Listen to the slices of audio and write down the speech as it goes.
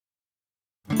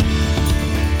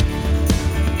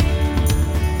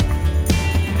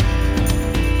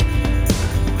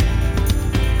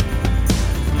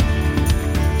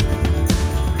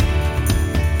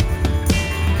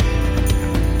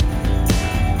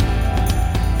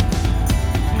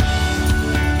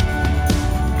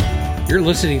You're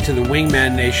listening to the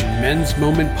Wingman Nation Men's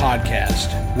Moment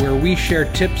Podcast, where we share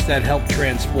tips that help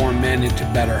transform men into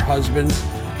better husbands,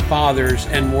 fathers,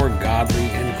 and more godly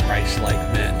and Christ-like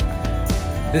men.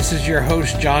 This is your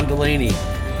host, John Delaney.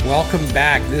 Welcome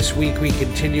back. This week we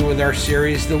continue with our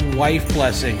series, The Wife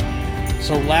Blessing.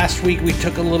 So last week we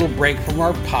took a little break from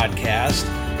our podcast,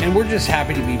 and we're just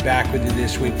happy to be back with you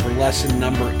this week for lesson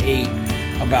number 8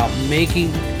 about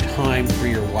making time for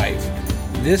your wife.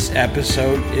 This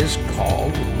episode is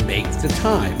called Make the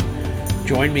Time.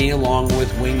 Join me along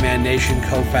with Wingman Nation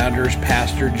co-founders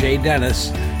Pastor Jay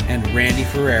Dennis and Randy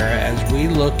Ferreira as we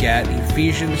look at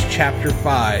Ephesians chapter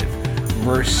 5,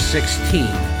 verse 16,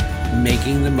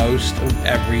 making the most of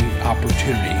every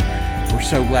opportunity. We're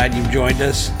so glad you've joined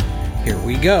us. Here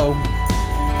we go.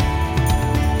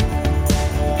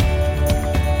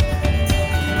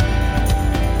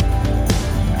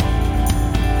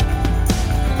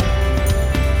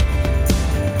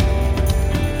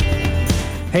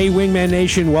 Hey, Wingman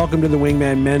Nation. Welcome to the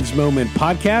Wingman Men's Moment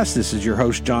Podcast. This is your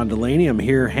host, John Delaney. I'm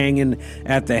here hanging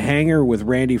at the hangar with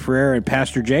Randy Ferreira and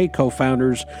Pastor Jay,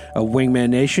 co-founders of Wingman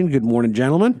Nation. Good morning,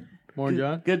 gentlemen. Morning,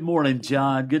 John. Good morning,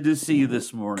 John. Good to see you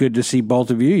this morning. Good to see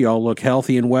both of you. Y'all look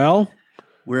healthy and well.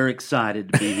 We're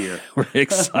excited to be here. We're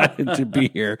excited to be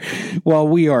here. Well,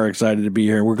 we are excited to be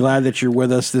here. We're glad that you're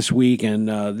with us this week. And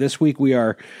this week we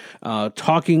are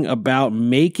talking about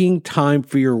making time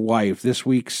for your wife. This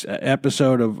week's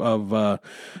episode of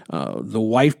The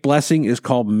Wife Blessing is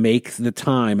called Make the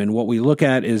Time. And what we look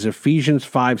at is Ephesians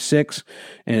 5:6,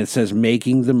 and it says,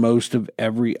 making the most of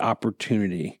every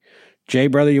opportunity. Jay,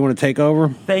 brother, you want to take over?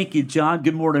 Thank you, John.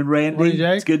 Good morning, Randy. Morning,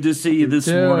 Jay. It's good to see you this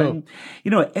morning.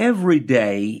 You know, every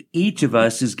day, each of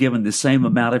us is given the same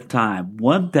amount of time,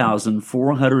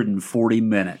 1,440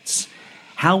 minutes.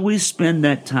 How we spend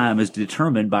that time is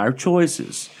determined by our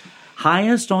choices.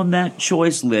 Highest on that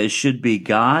choice list should be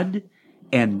God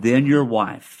and then your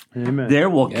wife. Amen. There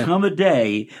will come a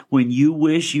day when you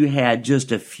wish you had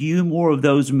just a few more of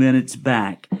those minutes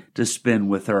back to spend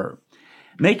with her.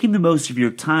 Making the most of your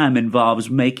time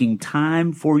involves making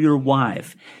time for your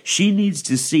wife. She needs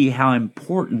to see how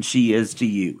important she is to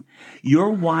you.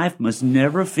 Your wife must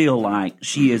never feel like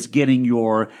she is getting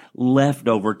your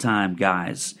leftover time,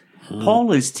 guys.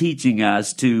 Paul is teaching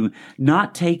us to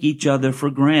not take each other for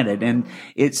granted. And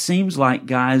it seems like,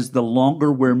 guys, the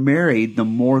longer we're married, the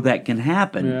more that can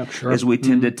happen as we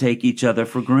tend to take each other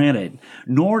for granted,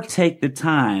 nor take the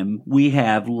time we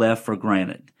have left for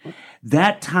granted.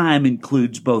 That time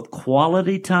includes both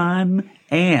quality time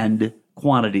and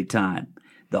quantity time.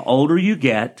 The older you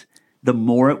get, the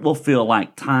more it will feel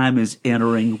like time is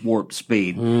entering warp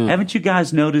speed. Haven't you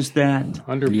guys noticed that?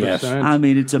 100%. Yes. I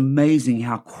mean, it's amazing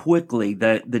how quickly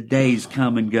the days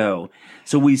come and go.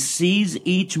 So we seize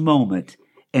each moment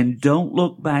and don't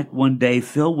look back one day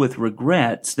filled with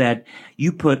regrets that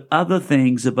you put other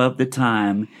things above the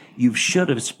time you should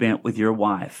have spent with your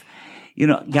wife. You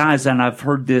know, guys, and I've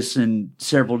heard this in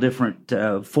several different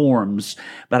forms,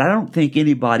 but I don't think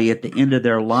anybody at the end of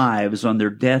their lives on their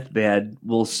deathbed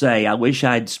will say, I wish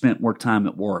I had spent more time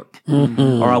at work,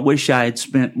 or I wish I had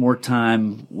spent more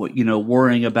time,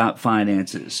 worrying about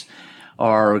finances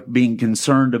or being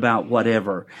concerned about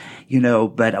whatever,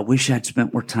 but I wish I'd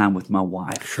spent more time with my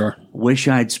wife. Sure. I wish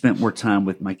I had spent more time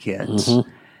with my kids.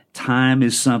 Time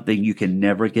is something you can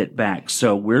never get back.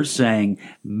 So we're saying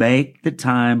make the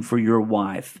time for your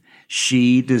wife.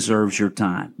 She deserves your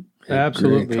time.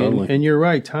 Absolutely. Totally. And you're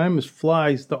right. Time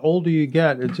flies. The older you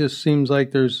get, it just seems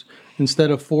like there's,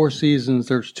 instead of 4 seasons,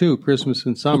 there's 2, Christmas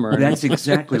and summer. That's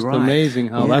exactly it's right. amazing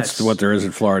how That's what there is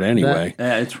in Florida anyway.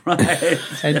 That's right.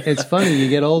 And it's funny, you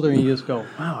get older and you just go,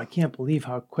 wow, I can't believe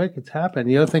how quick it's happened.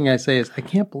 The other thing I say is, I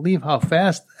can't believe how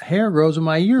fast hair grows in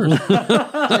my ears.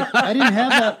 I didn't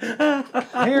have that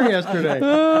hair yesterday.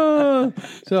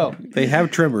 So They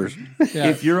have trimmers.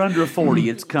 If you're under 40,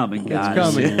 it's coming, guys.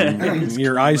 It's coming.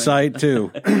 Your eyesight,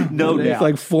 too. No It's doubt.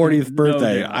 like 40th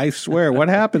birthday. doubt. I swear. What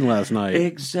happened last night?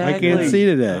 Exactly. I can't see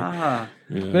today.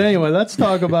 But anyway, let's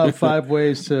talk about 5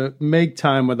 ways to make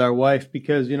time with our wife,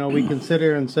 because, we can sit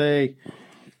here and say,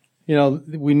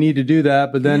 we need to do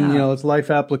that, but then, it's life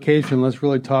application. Let's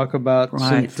really talk about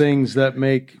some things that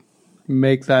make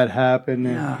that happen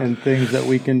and things that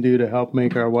we can do to help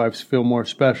make our wives feel more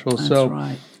special. That's so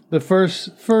right. the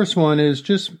first one is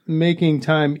just making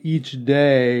time each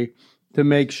day to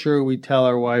make sure we tell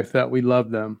our wife that we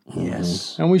love them.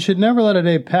 Yes. And we should never let a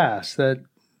day pass that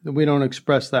we don't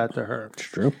express that to her. It's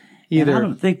true. Either. And I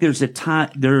don't think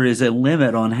there is a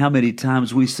limit on how many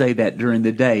times we say that during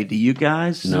the day. Do you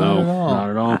guys? No, not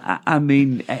at all. I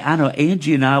mean, I know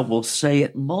Angie and I will say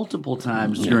it multiple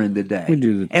times during the day. We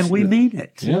do and we mean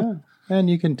it. Yeah. And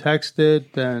you can text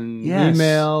it and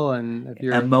email, and if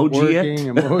you're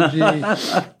emoji,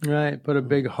 right? Put a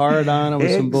big heart on it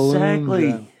with some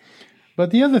balloons.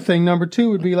 But the other thing, number 2,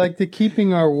 would be like the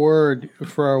keeping our word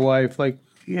for our wife,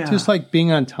 just like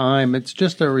being on time. It's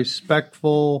just a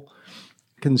respectful,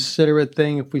 considerate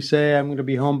thing. If we say I'm going to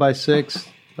be home by 6,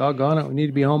 doggone it, we need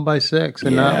to be home by 6,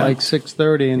 and not like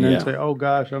 6:30, and then say, "Oh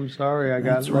gosh, I'm sorry, I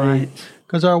got late."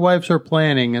 Because our wives are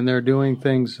planning and they're doing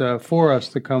things for us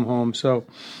to come home. So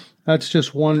that's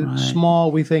just one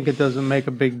small. We think it doesn't make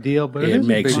a big deal, but it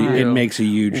makes a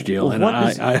huge deal, well,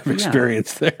 and I have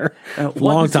experience there. Long time ago.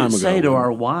 What does it say to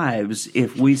our wives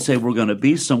if we say we're going to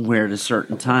be somewhere at a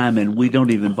certain time and we don't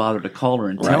even bother to call her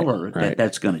and tell her that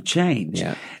that's going to change?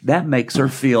 Yeah. That makes her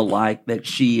feel like that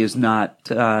she is not,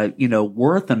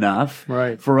 worth enough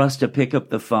for us to pick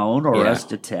up the phone or us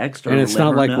to text. Or and it's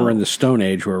not like know. We're in the Stone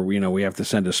Age where we have to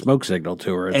send a smoke signal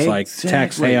to her. It's like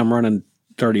text, "Hey, I'm running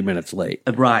 30 minutes late."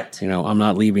 Right. I'm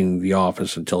not leaving the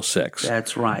office until 6.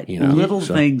 That's right. Little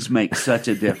things make such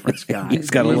a difference, guys. He's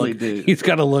got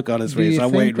a look on his face.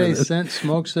 I'm waiting for this. They sent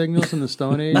smoke signals in the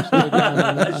Stone Age?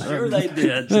 Sure they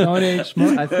did. Stone Age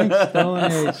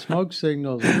smoke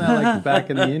signals. Isn't that like back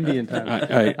in the Indian time?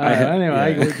 Anyway,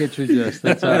 I get your gist.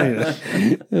 That's all right.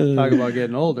 Talk about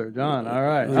getting older, John. All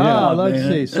right. Let's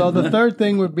see. So the third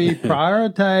thing would be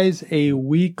prioritize a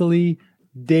weekly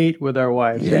date with our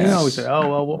wife. Yes. We say,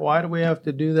 why do we have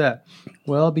to do that?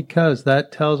 Well, because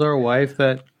that tells our wife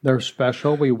that they're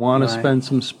special. We want to spend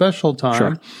some special time.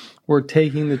 Sure. We're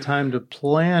taking the time to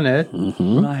plan it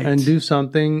and do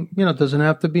something. It doesn't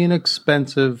have to be an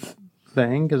expensive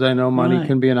thing, because I know money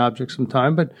can be an object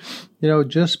sometime, but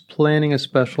just planning a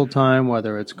special time,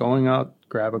 whether it's going out,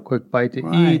 grab a quick bite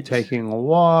to eat, taking a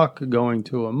walk, going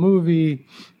to a movie,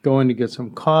 going to get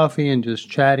some coffee and just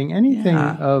chatting, anything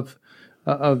of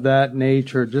that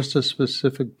nature, just a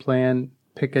specific plan.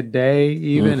 Pick a day,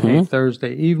 even hey,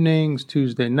 Thursday evenings,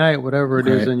 Tuesday night, whatever it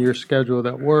is in your schedule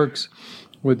that works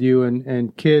with you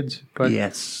and kids. But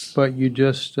but you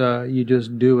just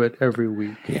do it every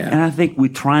week. Yeah. And I think we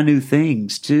try new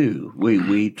things too.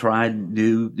 We try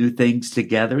new things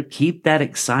together. Keep that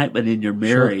excitement in your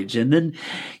marriage, and then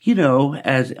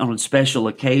as on a special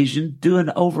occasion, do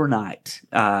an overnight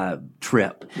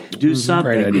trip. Do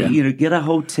something. Get a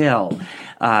hotel.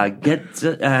 Get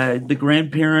the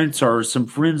grandparents or some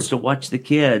friends to watch the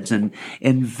kids, and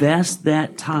invest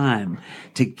that time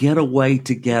to get away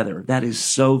together. That is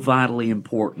so vitally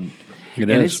important.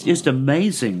 It's just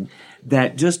amazing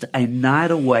that just a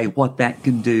night away, what that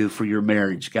can do for your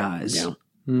marriage, guys. Yeah.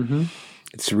 Mm-hmm.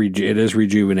 It is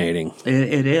rejuvenating.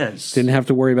 It is. Didn't have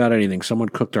to worry about anything. Someone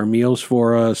cooked our meals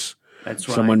for us. That's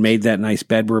right. Someone made that nice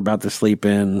bed we're about to sleep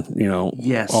in.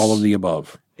 All of the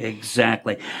above.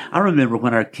 Exactly. I remember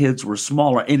when our kids were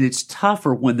smaller, and it's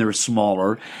tougher when they're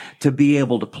smaller to be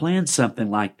able to plan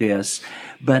something like this.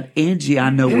 But Angie,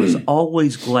 I know, was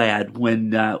always glad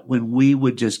when we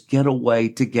would just get away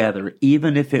together,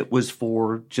 even if it was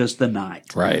for just the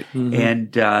night. Right. Mm-hmm.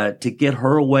 And to get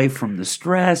her away from the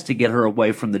stress, to get her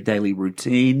away from the daily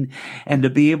routine, and to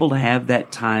be able to have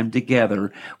that time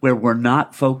together where we're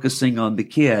not focusing on the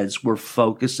kids, we're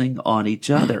focusing on each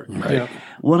other. Right. Yeah.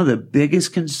 One of the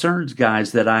biggest concerns,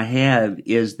 guys, that I have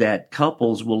is that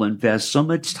couples will invest so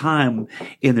much time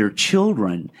in their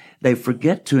children, they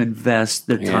forget to invest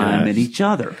their time in each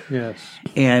other. Yes.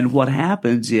 And what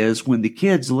happens is when the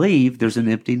kids leave, there's an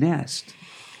empty nest.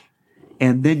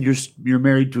 And then you're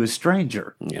married to a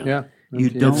stranger. Yeah.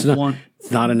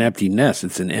 It's not an empty nest,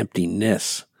 it's an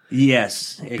emptiness.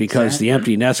 Yes, exactly. Because the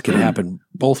empty nest can happen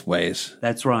both ways.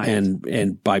 That's right.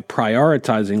 And by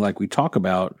prioritizing, like we talk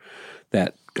about,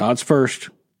 that God's first,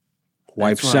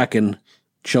 wife second,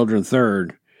 children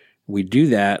third, we do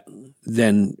that,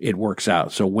 then it works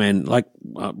out. So when,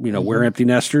 we're empty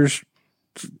nesters,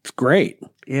 it's great.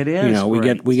 It is.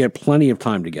 We get plenty of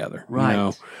time together.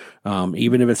 Right.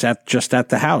 Even if it's at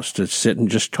the house to sit and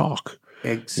just talk.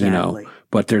 Exactly.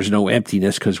 But there's no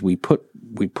emptiness because we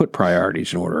put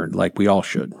priorities in order, like we all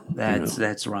should.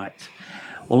 That's right.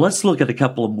 Well, let's look at a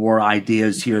couple of more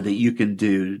ideas here that you can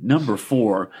do. Number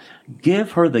 4,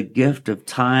 give her the gift of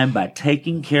time by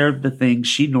taking care of the things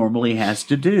she normally has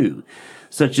to do,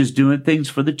 such as doing things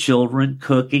for the children,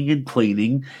 cooking and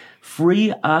cleaning.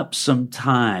 Free up some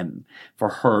time for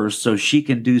her so she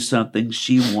can do something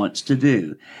she wants to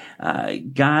do.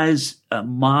 Guys,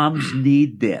 moms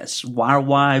need this. Our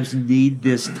wives need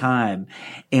this time.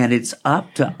 And it's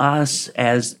up to us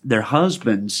as their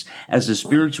husbands, as the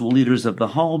spiritual leaders of the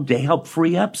home, to help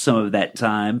free up some of that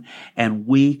time. And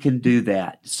we can do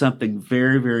that. Something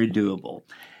very, very doable.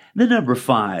 Then number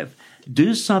 5,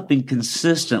 Do something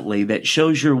consistently that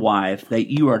shows your wife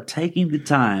that you are taking the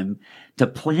time to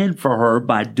plan for her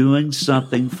by doing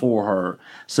something for her,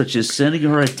 such as sending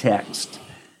her a text,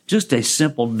 just a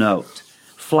simple note,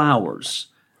 flowers,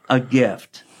 a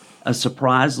gift, a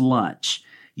surprise lunch.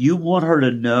 You want her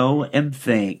to know and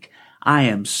think, I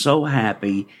am so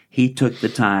happy he took the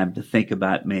time to think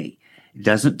about me. It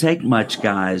doesn't take much,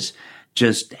 guys.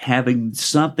 Just having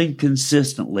something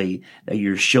consistently that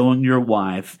you're showing your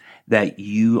wife that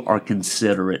you are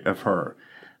considerate of her.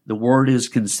 The word is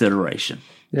consideration.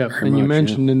 Yeah, and you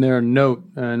mentioned in there a note,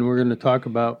 and we're going to talk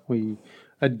about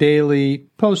a daily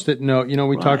Post-it note. You know,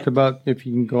 we talked about if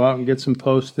you can go out and get some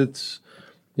Post-its,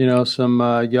 you know, some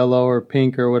yellow or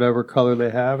pink or whatever color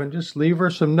they have, and just leave her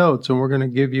some notes, and we're going to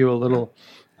give you a little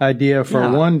idea for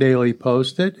one daily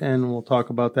Post-it, and we'll talk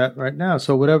about that right now.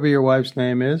 So whatever your wife's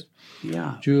name is,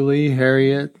 Julie,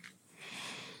 Harriet,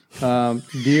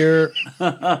 dear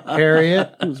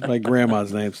Harriet. It was my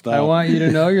grandma's name. Stop. I want you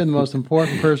to know you're the most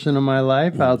important person in my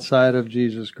life outside of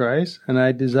Jesus Christ, and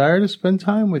I desire to spend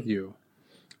time with you.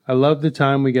 I love the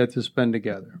time we get to spend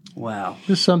together. Wow.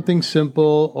 Just something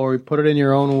simple, or put it in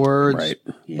your own words. Right.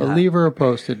 Or leave her a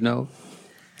Post-it note.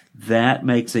 That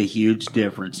makes a huge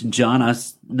difference. And John, I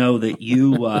know that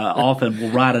you often will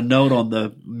write a note on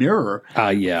the mirror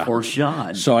for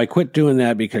Sean. So I quit doing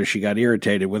that because she got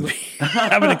irritated with me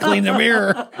having to clean the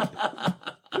mirror.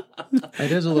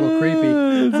 It is a little creepy.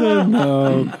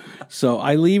 No. So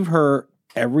I leave her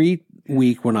every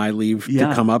week when I leave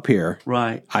to come up here.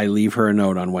 Right. I leave her a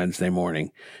note on Wednesday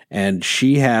morning. And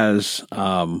she has,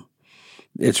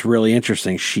 it's really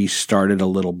interesting. She started a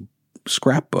little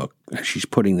scrapbook. She's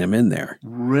putting them in there.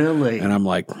 Really? And I'm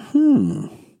like,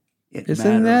 It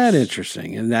isn't matters. that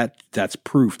interesting? And that's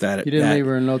proof that You didn't leave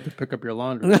her a note to pick up your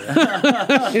laundry.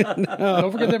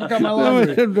 Don't forget to pick up my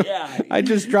laundry. I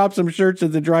just dropped some shirts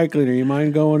at the dry cleaner. You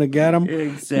mind going to get them?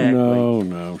 Exactly.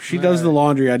 No. She does the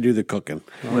laundry. I do the cooking.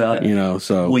 Well, you know,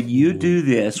 so when you do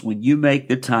this, when you make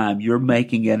the time, you're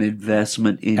making an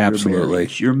investment in your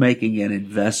marriage. You're making an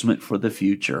investment for the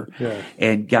future. Yeah.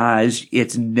 And guys,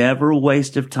 it's never a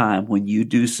waste of time when you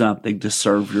do something to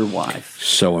serve your wife.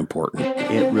 so important.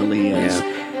 It really is.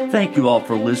 Yeah. Thank you all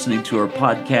for listening to our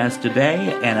podcast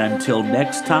today. And until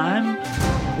next time,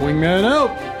 Wingman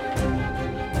out.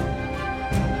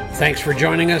 Thanks for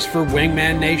joining us for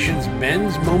Wingman Nation's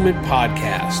Men's Moment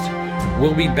podcast.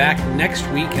 We'll be back next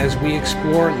week as we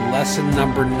explore lesson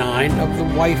number 9 of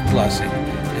the wife blessing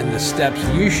and the steps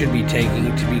you should be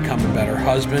taking to become a better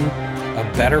husband,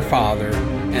 a better father,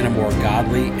 and a more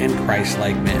godly and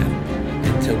Christ-like man.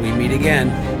 Until we meet again,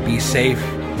 be safe.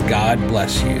 God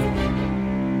bless you.